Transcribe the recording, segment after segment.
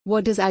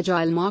What is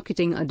Agile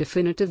marketing? A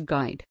definitive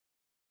guide.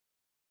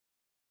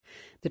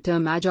 The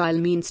term Agile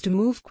means to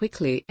move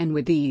quickly and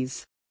with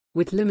ease.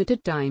 With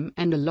limited time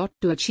and a lot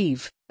to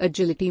achieve,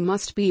 agility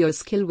must be your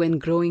skill when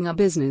growing a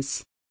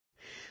business.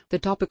 The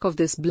topic of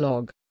this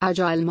blog,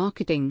 Agile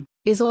marketing,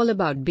 is all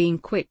about being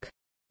quick.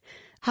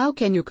 How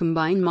can you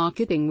combine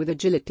marketing with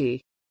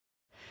agility?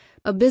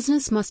 A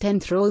business must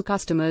enthrall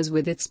customers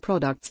with its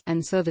products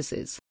and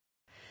services.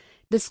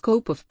 The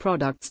scope of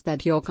products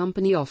that your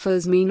company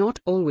offers may not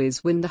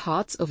always win the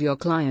hearts of your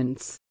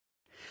clients.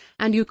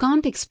 And you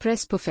can't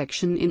express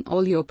perfection in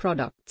all your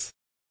products.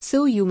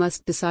 So you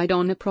must decide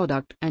on a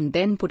product and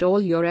then put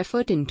all your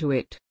effort into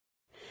it.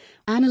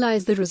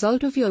 Analyze the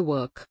result of your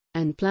work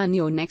and plan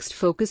your next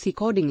focus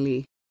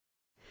accordingly.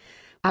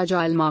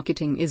 Agile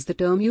marketing is the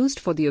term used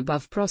for the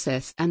above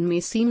process and may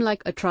seem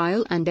like a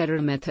trial and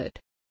error method.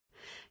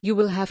 You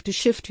will have to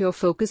shift your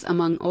focus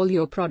among all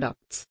your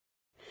products.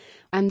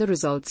 And the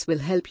results will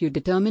help you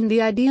determine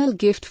the ideal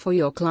gift for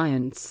your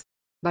clients.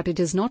 But it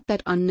is not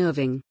that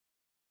unnerving.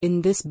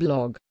 In this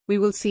blog, we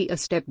will see a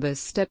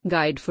step-by-step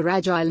guide for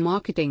Agile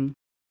marketing.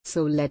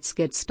 So let's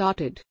get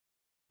started.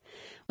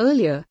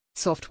 Earlier,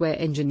 software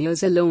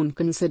engineers alone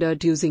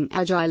considered using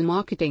Agile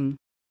marketing.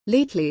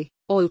 Lately,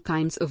 all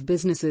kinds of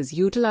businesses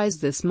utilize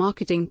this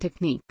marketing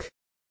technique.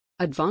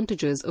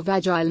 Advantages of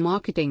Agile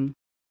marketing.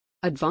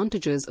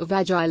 Advantages of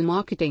Agile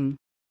marketing.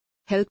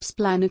 Helps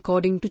plan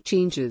according to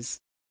changes.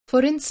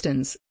 For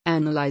instance,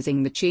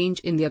 analyzing the change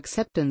in the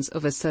acceptance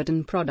of a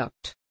certain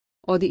product,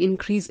 or the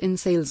increase in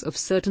sales of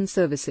certain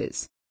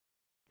services.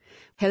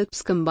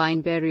 Helps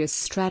combine various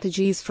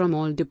strategies from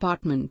all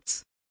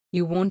departments.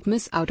 You won't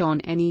miss out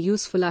on any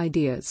useful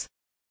ideas.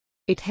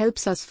 It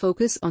helps us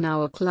focus on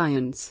our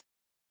clients.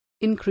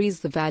 Increase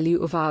the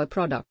value of our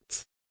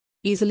products.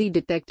 Easily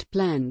detect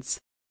plans.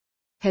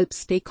 Helps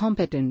stay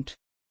competent.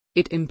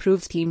 It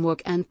improves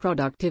teamwork and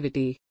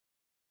productivity.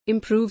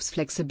 Improves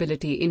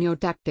flexibility in your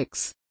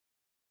tactics.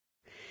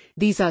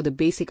 These are the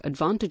basic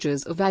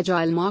advantages of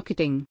Agile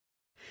marketing.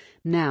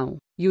 Now,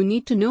 you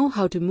need to know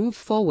how to move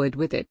forward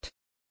with it.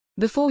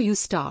 Before you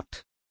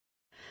start,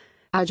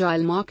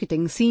 Agile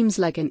marketing seems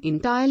like an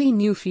entirely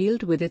new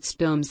field with its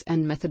terms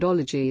and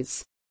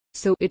methodologies.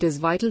 So it is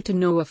vital to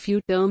know a few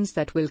terms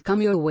that will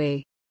come your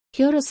way.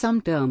 Here are some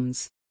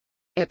terms.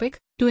 Epic.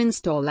 To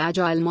install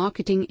Agile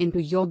marketing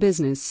into your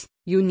business,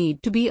 you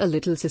need to be a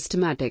little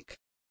systematic.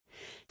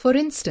 For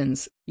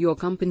instance, your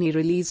company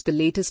released the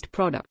latest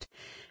product,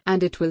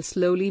 and it will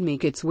slowly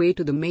make its way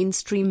to the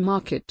mainstream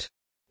market.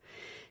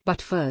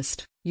 But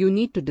first, you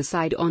need to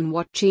decide on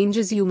what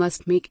changes you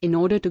must make in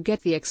order to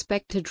get the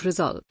expected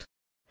result.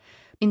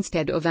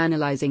 Instead of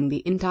analyzing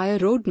the entire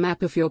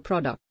roadmap of your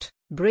product,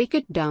 break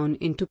it down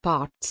into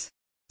parts.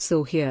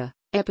 So here,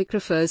 Epic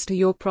refers to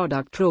your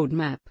product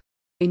roadmap.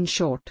 In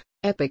short,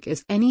 Epic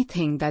is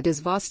anything that is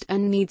vast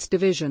and needs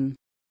division.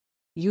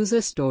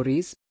 User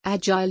stories.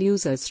 Agile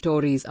user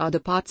stories are the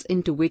parts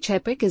into which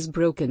Epic is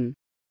broken.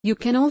 You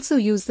can also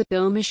use the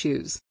term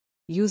issues.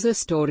 User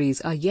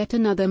stories are yet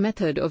another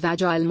method of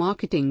Agile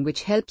marketing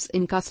which helps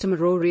in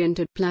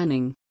customer-oriented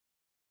planning.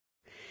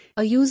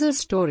 A user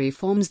story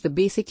forms the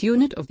basic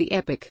unit of the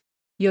Epic.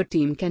 Your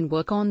team can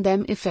work on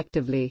them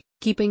effectively,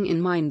 keeping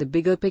in mind the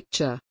bigger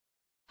picture.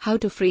 How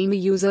to frame a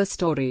user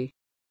story.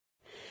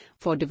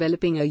 For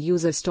developing a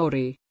user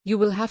story, you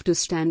will have to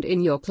stand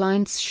in your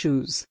client's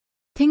shoes.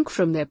 Think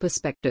from their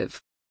perspective.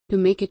 To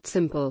make it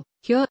simple,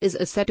 here is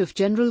a set of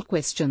general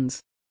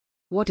questions.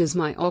 What is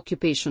my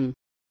occupation?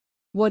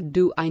 What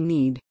do I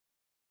need?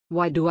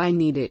 Why do I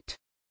need it?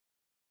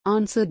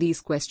 Answer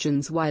these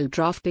questions while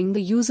drafting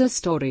the user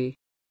story.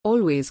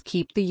 Always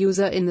keep the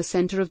user in the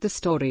center of the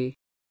story.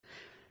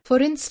 For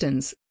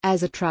instance,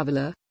 as a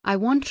traveler, I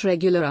want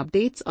regular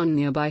updates on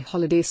nearby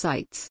holiday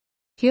sites.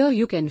 Here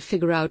you can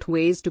figure out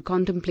ways to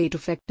contemplate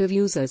effective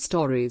user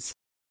stories.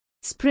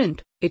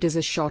 Sprint. It is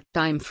a short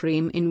time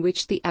frame in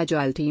which the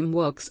Agile team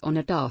works on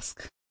a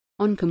task.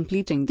 On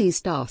completing these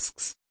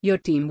tasks, your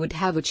team would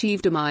have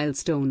achieved a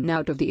milestone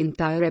out of the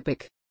entire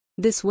Epic.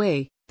 This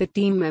way, the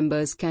team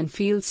members can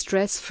feel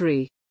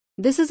stress-free.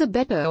 This is a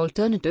better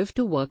alternative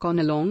to work on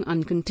a long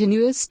and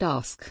continuous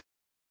task.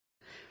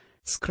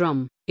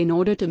 Scrum. In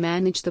order to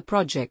manage the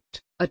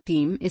project, a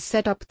team is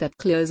set up that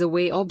clears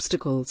away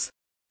obstacles.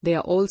 They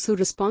are also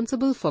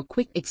responsible for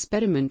quick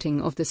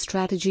experimenting of the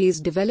strategies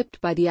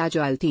developed by the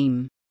Agile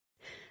team.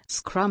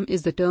 Scrum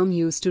is the term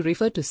used to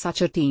refer to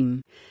such a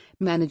team,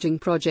 managing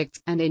projects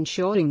and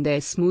ensuring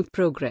their smooth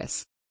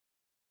progress.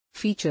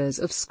 Features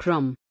of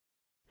Scrum.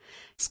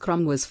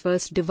 Scrum was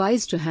first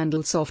devised to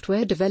handle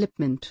software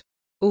development.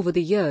 Over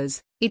the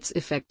years, its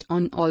effect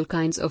on all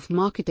kinds of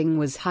marketing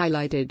was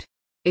highlighted.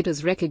 It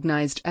is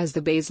recognized as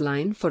the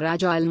baseline for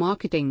Agile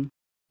marketing.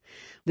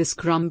 The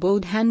Scrum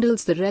board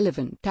handles the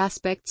relevant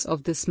aspects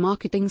of this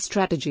marketing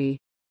strategy.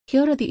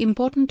 Here are the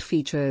important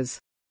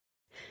features.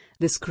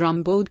 The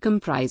Scrum board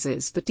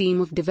comprises the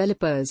team of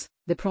developers,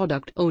 the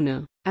product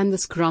owner, and the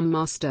Scrum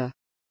master.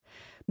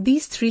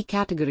 These three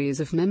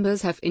categories of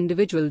members have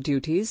individual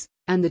duties,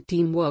 and the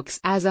team works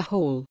as a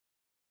whole.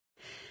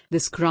 The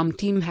Scrum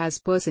team has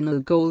personal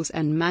goals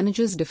and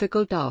manages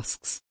difficult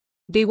tasks.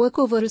 They work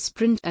over a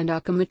sprint and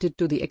are committed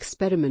to the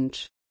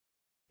experiment.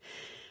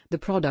 The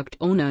product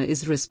owner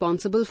is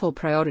responsible for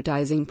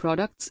prioritizing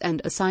products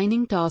and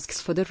assigning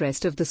tasks for the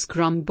rest of the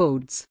Scrum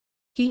boards.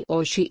 He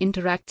or she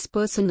interacts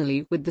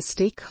personally with the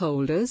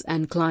stakeholders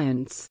and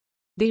clients.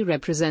 They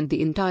represent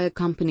the entire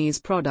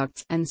company's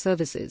products and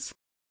services.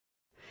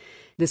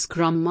 The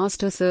Scrum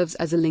Master serves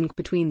as a link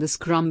between the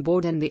Scrum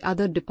board and the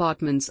other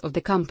departments of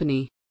the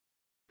company.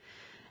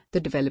 The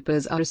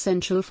developers are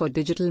essential for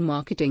digital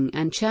marketing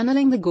and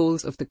channeling the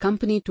goals of the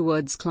company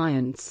towards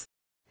clients.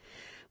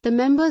 The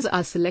members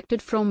are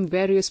selected from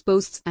various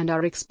posts and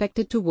are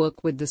expected to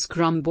work with the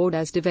Scrum board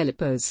as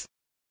developers.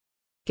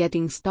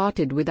 Getting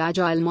started with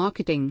Agile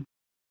marketing.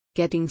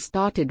 Getting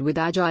started with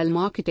Agile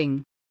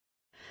marketing.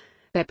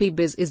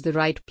 PeppyBiz is the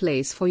right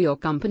place for your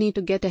company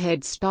to get a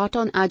head start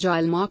on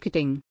Agile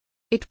marketing.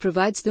 It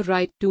provides the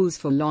right tools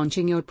for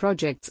launching your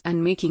projects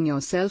and making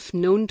yourself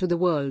known to the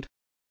world.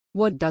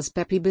 What does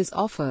PeppyBiz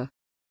offer?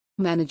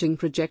 Managing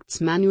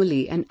projects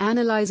manually and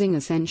analyzing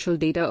essential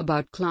data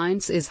about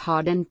clients is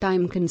hard and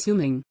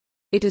time-consuming.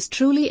 It is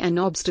truly an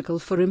obstacle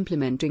for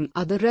implementing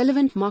other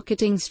relevant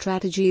marketing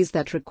strategies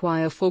that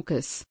require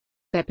focus.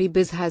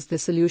 PeppyBiz has the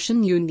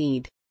solution you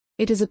need.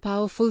 It is a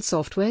powerful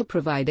software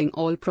providing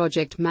all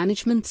project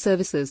management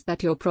services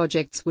that your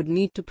projects would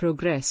need to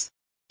progress.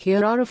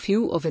 Here are a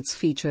few of its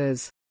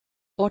features.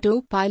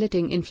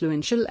 Auto-piloting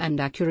influential and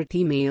accurate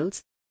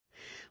emails.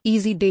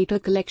 Easy data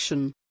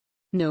collection.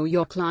 Know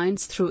your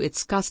clients through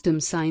its custom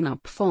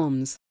sign-up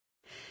forms.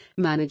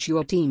 Manage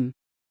your team.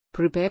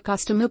 Prepare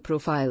customer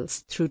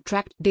profiles through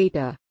tracked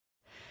data.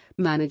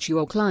 Manage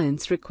your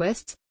clients'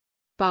 requests.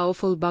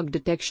 Powerful bug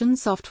detection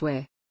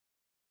software.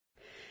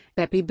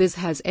 PeppyBiz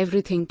has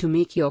everything to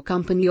make your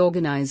company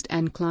organized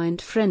and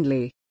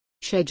client-friendly.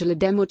 Schedule a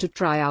demo to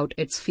try out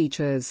its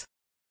features.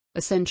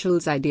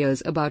 Essentials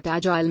ideas about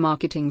Agile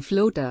marketing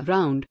float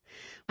around,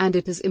 and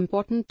it is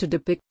important to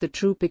depict the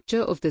true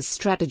picture of this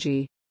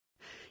strategy.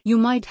 You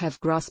might have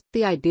grasped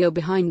the idea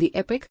behind the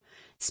epic,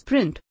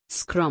 sprint,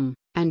 Scrum,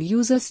 and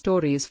user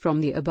stories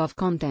from the above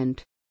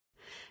content.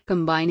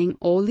 Combining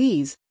all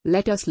these,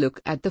 let us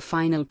look at the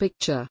final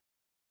picture.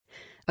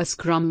 A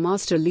Scrum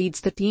Master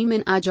leads the team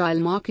in Agile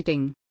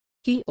marketing.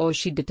 He or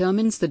she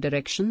determines the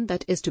direction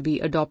that is to be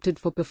adopted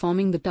for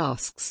performing the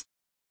tasks.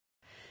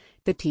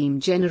 The team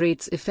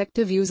generates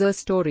effective user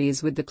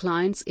stories with the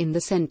clients in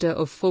the center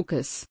of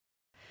focus.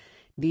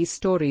 These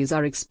stories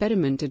are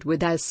experimented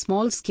with as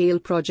small-scale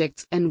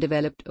projects and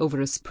developed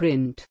over a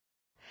sprint.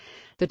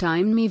 The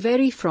time may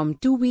vary from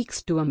 2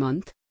 weeks to a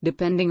month,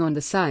 depending on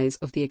the size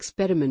of the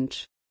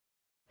experiment.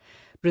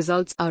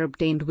 Results are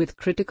obtained with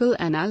critical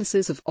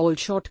analysis of all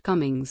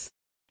shortcomings.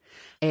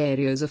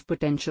 Areas of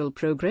potential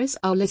progress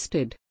are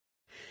listed.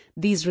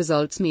 These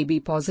results may be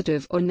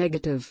positive or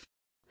negative.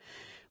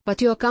 But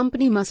your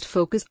company must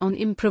focus on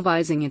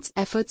improvising its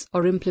efforts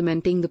or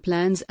implementing the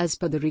plans as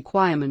per the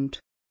requirement.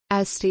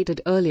 As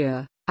stated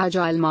earlier,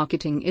 Agile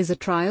marketing is a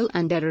trial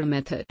and error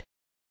method.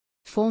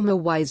 Form a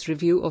wise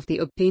review of the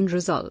obtained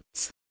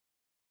results.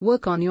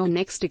 Work on your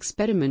next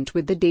experiment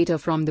with the data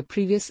from the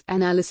previous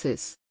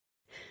analysis.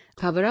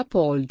 Cover up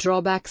all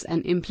drawbacks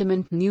and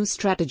implement new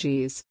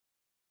strategies.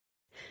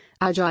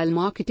 Agile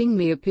marketing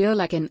may appear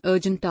like an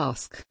urgent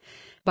task,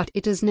 but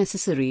it is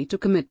necessary to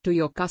commit to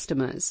your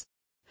customers.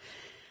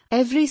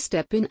 Every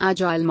step in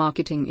Agile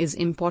marketing is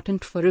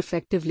important for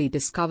effectively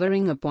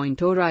discovering a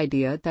point or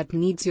idea that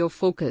needs your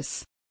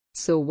focus.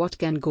 So what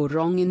can go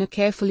wrong in a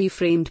carefully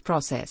framed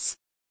process?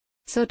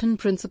 Certain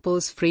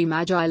principles frame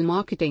Agile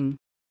marketing.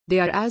 They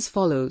are as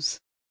follows.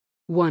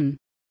 1.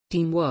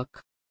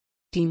 Teamwork.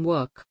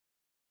 Teamwork.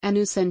 An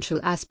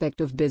essential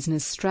aspect of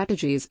business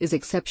strategies is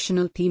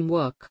exceptional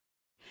teamwork.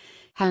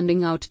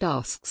 Handing out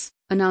tasks,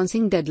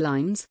 announcing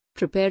deadlines,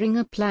 preparing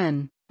a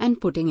plan,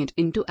 and putting it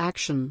into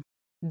action.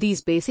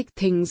 These basic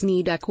things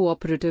need a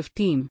cooperative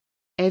team.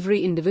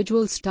 Every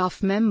individual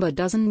staff member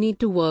doesn't need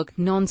to work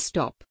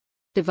non-stop.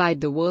 Divide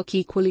the work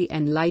equally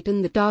and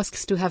lighten the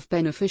tasks to have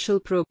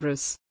beneficial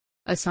progress.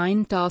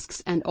 Assign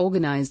tasks and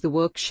organize the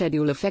work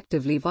schedule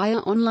effectively via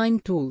online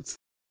tools.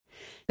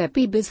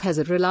 PeppyBiz has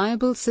a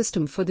reliable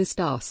system for this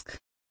task.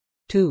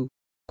 2.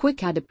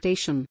 Quick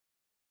adaptation.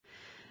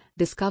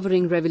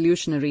 Discovering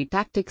revolutionary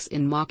tactics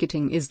in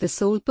marketing is the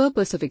sole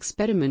purpose of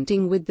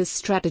experimenting with this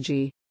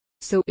strategy.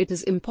 So it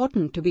is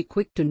important to be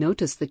quick to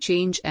notice the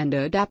change and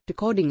adapt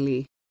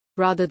accordingly.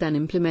 Rather than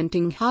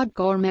implementing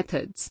hardcore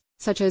methods,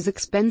 such as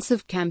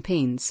expensive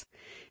campaigns,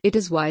 it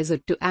is wiser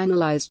to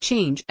analyze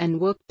change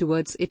and work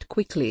towards it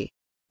quickly.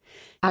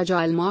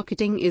 Agile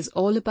marketing is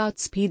all about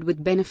speed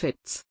with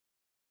benefits.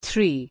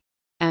 3.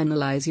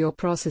 Analyze your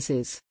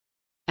processes.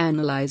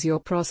 Analyze your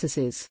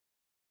processes.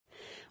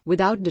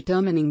 Without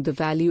determining the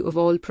value of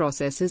all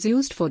processes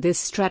used for this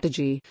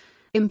strategy,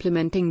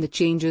 implementing the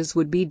changes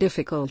would be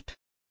difficult.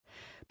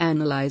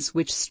 Analyze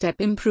which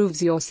step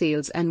improves your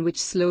sales and which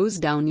slows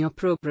down your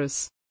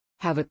progress.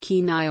 Have a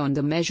keen eye on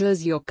the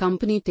measures your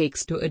company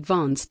takes to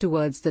advance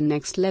towards the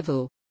next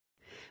level.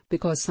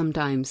 because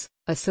sometimes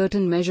a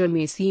certain measure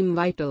may seem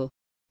vital.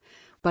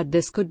 But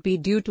this could be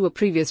due to a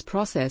previous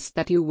process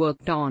that you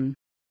worked on.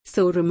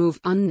 So remove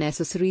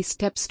unnecessary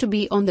steps to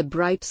be on the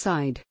bright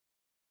side.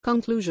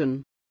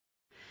 Conclusion.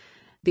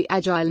 The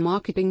Agile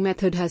marketing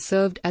method has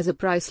served as a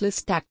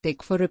priceless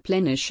tactic for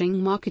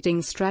replenishing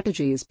marketing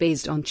strategies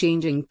based on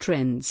changing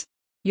trends.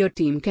 Your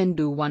team can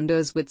do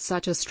wonders with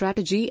such a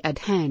strategy at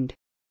hand.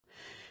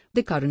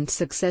 The current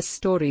success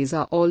stories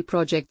are all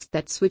projects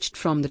that switched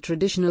from the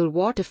traditional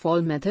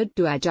waterfall method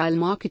to Agile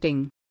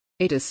marketing.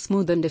 It is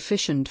smooth and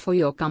efficient for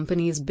your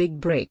company's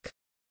big break.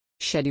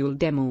 Schedule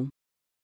demo.